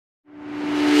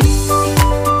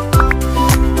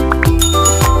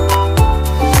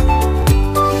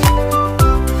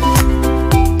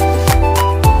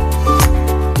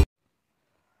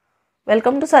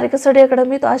Welcome to Sarika study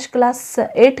academy. तो आज class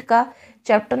 8 का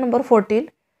चैप्टर नंबर 14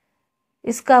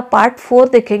 इसका पार्ट 4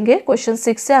 देखेंगे। क्वेश्चन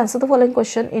 6 से answer the following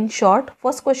question in short.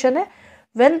 First question है,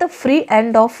 when the free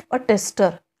end of a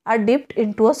tester are dipped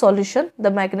into a solution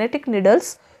the magnetic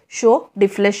needles show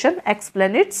deflation,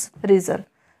 explain it's reason.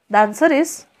 The answer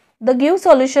is the give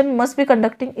solution must be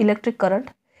conducting electric current.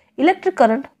 Electric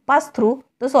current pass through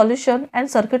the solution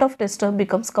and circuit of tester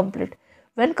becomes complete.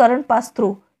 When current pass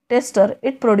through tester,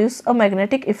 it produces a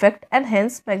magnetic effect and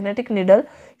hence magnetic needle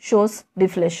shows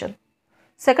deflation.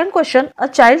 Second question, a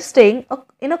child staying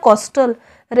in a coastal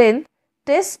range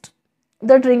tests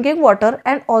the drinking water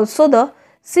and also the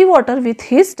sea water with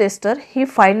his tester. He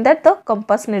find that the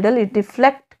compass needle it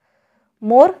deflect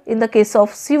more in the case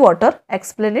of sea water.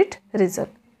 Explain it reason.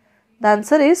 The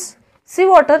answer is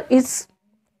seawater is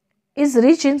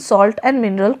rich in salt and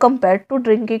mineral compared to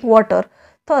drinking water.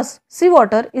 Thus,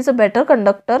 seawater is a better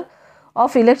conductor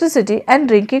of electricity and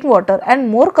drinking water and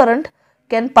more current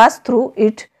can pass through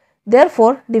it.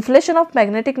 Therefore, deflection of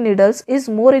magnetic needles is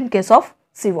more in case of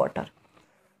seawater.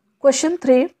 Question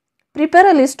 3.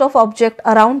 Prepare a list of objects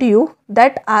around you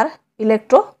that are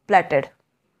electroplated.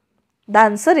 The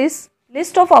answer is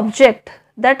list of objects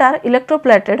that are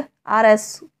electroplated are as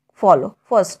follow.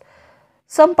 First,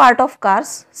 some part of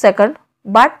cars. Second,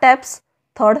 bath taps.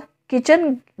 Third, kitchen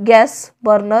gas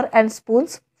burner and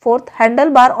spoons. Fourth,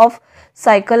 handlebar of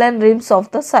cycle and rims of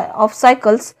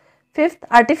cycles. Fifth,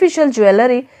 artificial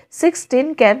jewelry. 6,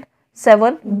 tin can.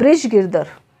 7, bridge girder.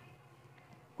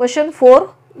 Question 4.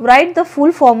 Write the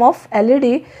full form of LED.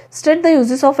 State the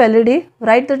uses of LED.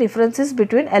 Write the differences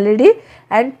between LED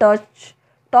and torch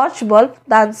bulb.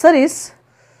 The answer is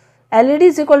LED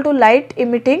is equal to light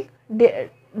emitting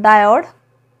diode.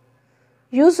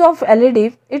 Use of LED,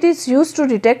 it is used to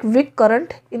detect weak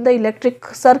current in the electric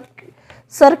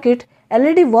circuit.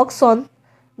 LED works on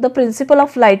the principle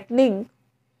of lighting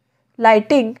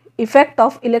effect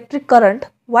of electric current,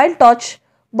 while torch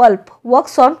bulb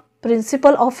works on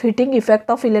principle of heating effect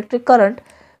of electric current.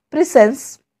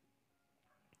 Presence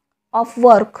of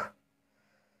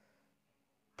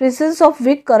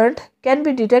weak current can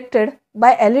be detected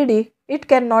by LED. It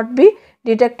cannot be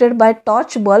detected by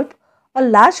torch bulb. A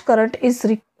large current is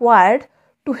required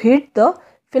to heat the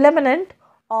filament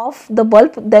of the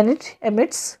bulb, then it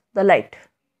emits the light.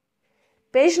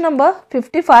 Page number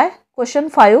 55. Question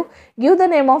 5. Give the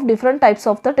name of different types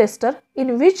of the tester.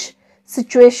 In which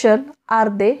situation are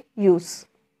they used?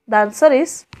 The answer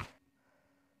is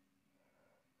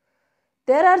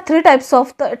there are 3 types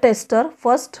of the tester.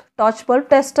 First, torch bulb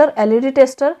tester, LED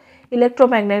tester,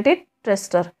 electromagnetic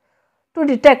tester. To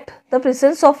detect the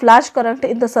presence of large current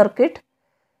in the circuit,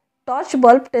 torch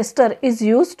bulb tester is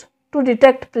used. To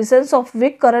detect presence of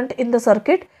weak current in the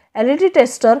circuit, LED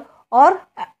tester or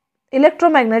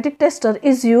electromagnetic tester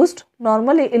is used.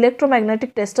 Normally,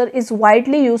 electromagnetic tester is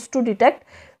widely used to detect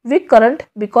weak current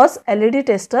because LED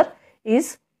tester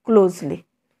is closely.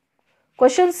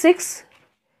 Question 6.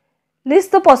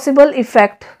 List the possible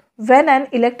effect when an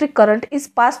electric current is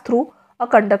passed through a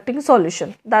conducting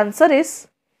solution. The answer is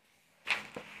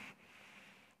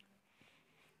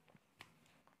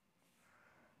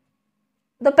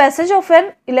the passage of an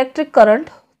electric current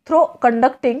through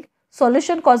conducting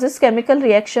solution causes chemical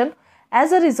reaction.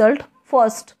 As a result,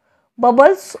 first,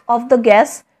 bubbles of the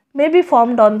gas may be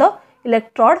formed on the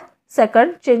electrode.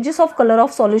 Second, changes of color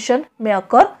of solution may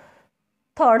occur.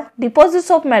 Third,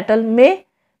 deposits of metal may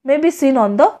be seen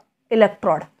on the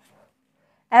electrode.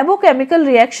 Above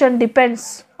chemical reaction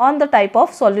depends on the type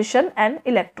of solution and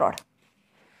electrode.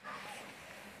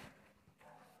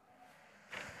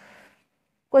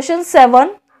 Question 7.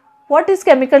 What is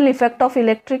chemical effect of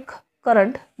electric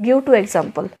current? Give 2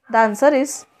 example. The answer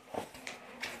is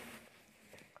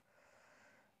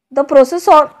the process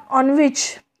on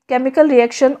which chemical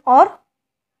reaction or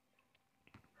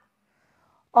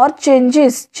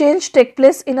change take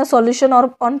place in a solution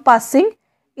or on passing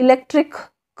electric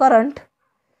current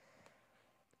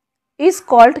is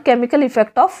called chemical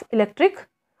effect of electric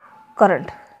current.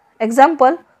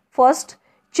 Example, first,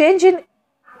 change in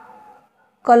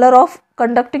color of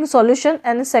conducting solution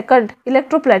and second,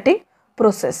 electroplating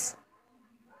process.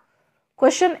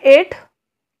 Question 8.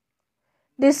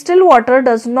 Distilled water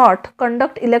does not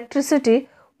conduct electricity.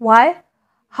 Why?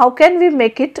 How can we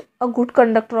make it a good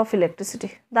conductor of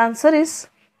electricity? The answer is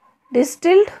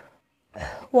distilled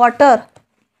water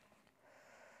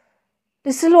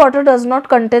does not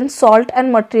contain salt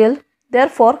and material.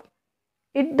 Therefore,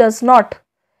 it does not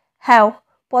have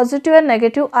positive and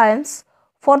negative ions.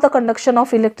 For the conduction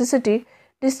of electricity,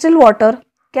 distilled water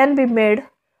can be made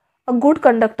a good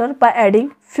conductor by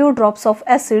adding few drops of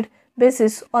acid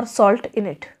bases or salt in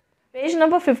it. Page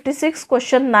number 56,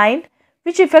 question 9.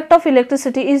 Which effect of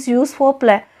electricity is used for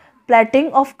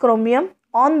plating of chromium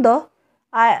on the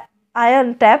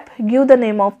iron tap? Give the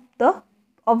name of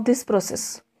this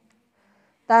process.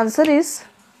 The answer is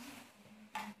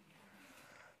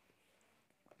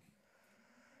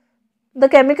the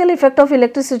chemical effect of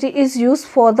electricity is used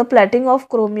for the plating of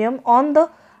chromium on the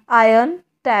iron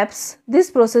taps. This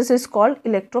process is called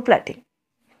electroplating.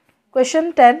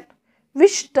 Question 10.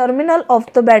 Which terminal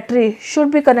of the battery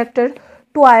should be connected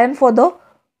to iron for the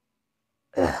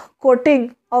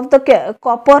coating of the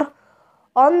copper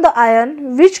on the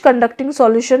iron? Which conducting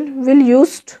solution will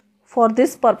used for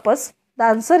this purpose? The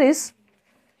answer is,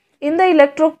 in the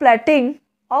electroplating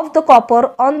of the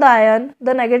copper on the iron,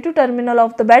 the negative terminal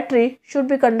of the battery should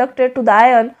be conducted to the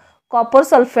iron. Copper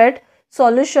sulfate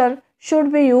solution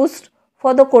should be used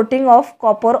for the coating of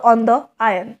copper on the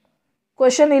iron.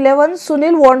 Question 11.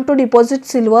 Sunil wanted to deposit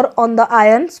silver on the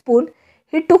iron spoon.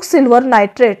 He took silver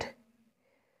nitrate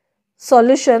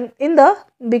solution in the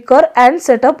beaker and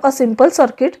set up a simple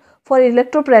circuit for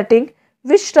electroplating.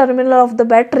 Which terminal of the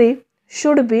battery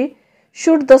should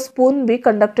the spoon be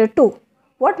conducted to?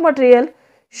 What material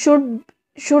should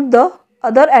the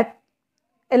other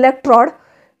electrode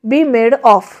be made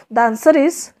of? The answer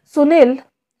is, Sunil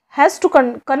has to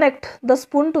connect the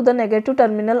spoon to the negative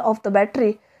terminal of the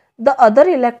battery. The other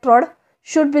electrode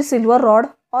should be silver rod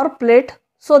or plate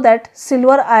so that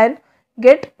silver ion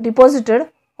get deposited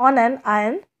on an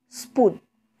iron spoon.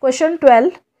 Question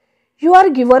 12. You are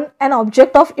given an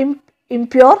object of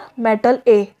impure metal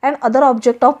A and other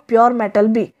object of pure metal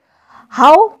B.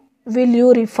 How will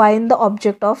you refine the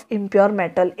object of impure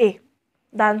metal A?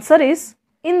 The answer is,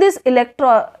 in this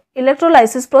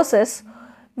electrolysis process,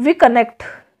 we connect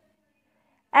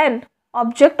an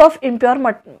object of impure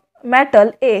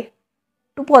metal A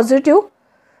to positive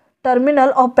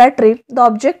terminal of battery. The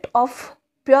object of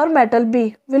pure metal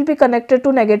B will be connected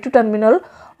to negative terminal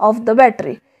of the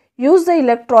battery. Use the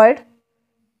electrolyte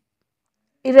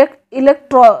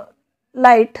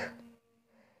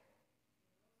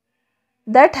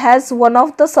that has one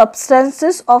of the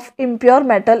substances of impure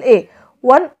metal A.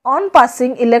 On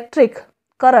passing electric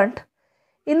current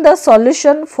in the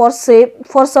solution for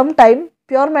some time,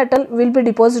 pure metal will be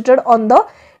deposited on the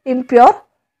impure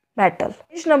metal.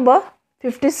 Page number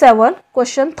 57,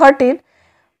 question 13.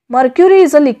 Mercury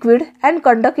is a liquid and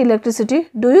conduct electricity.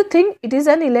 Do you think it is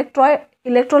an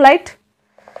electrolyte?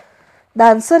 The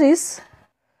answer is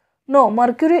no.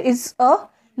 Mercury is a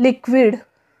liquid,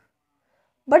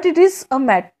 but it is a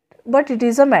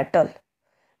metal.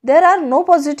 There are no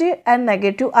positive and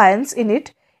negative ions in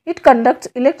it. It conducts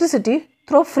electricity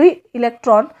through free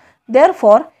electron.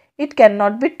 Therefore, it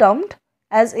cannot be termed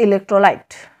as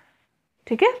electrolyte.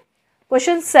 ठीक है,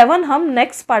 question 7 हम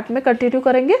next part में continue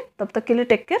करेंगे. तब तक के लिए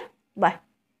take care, bye.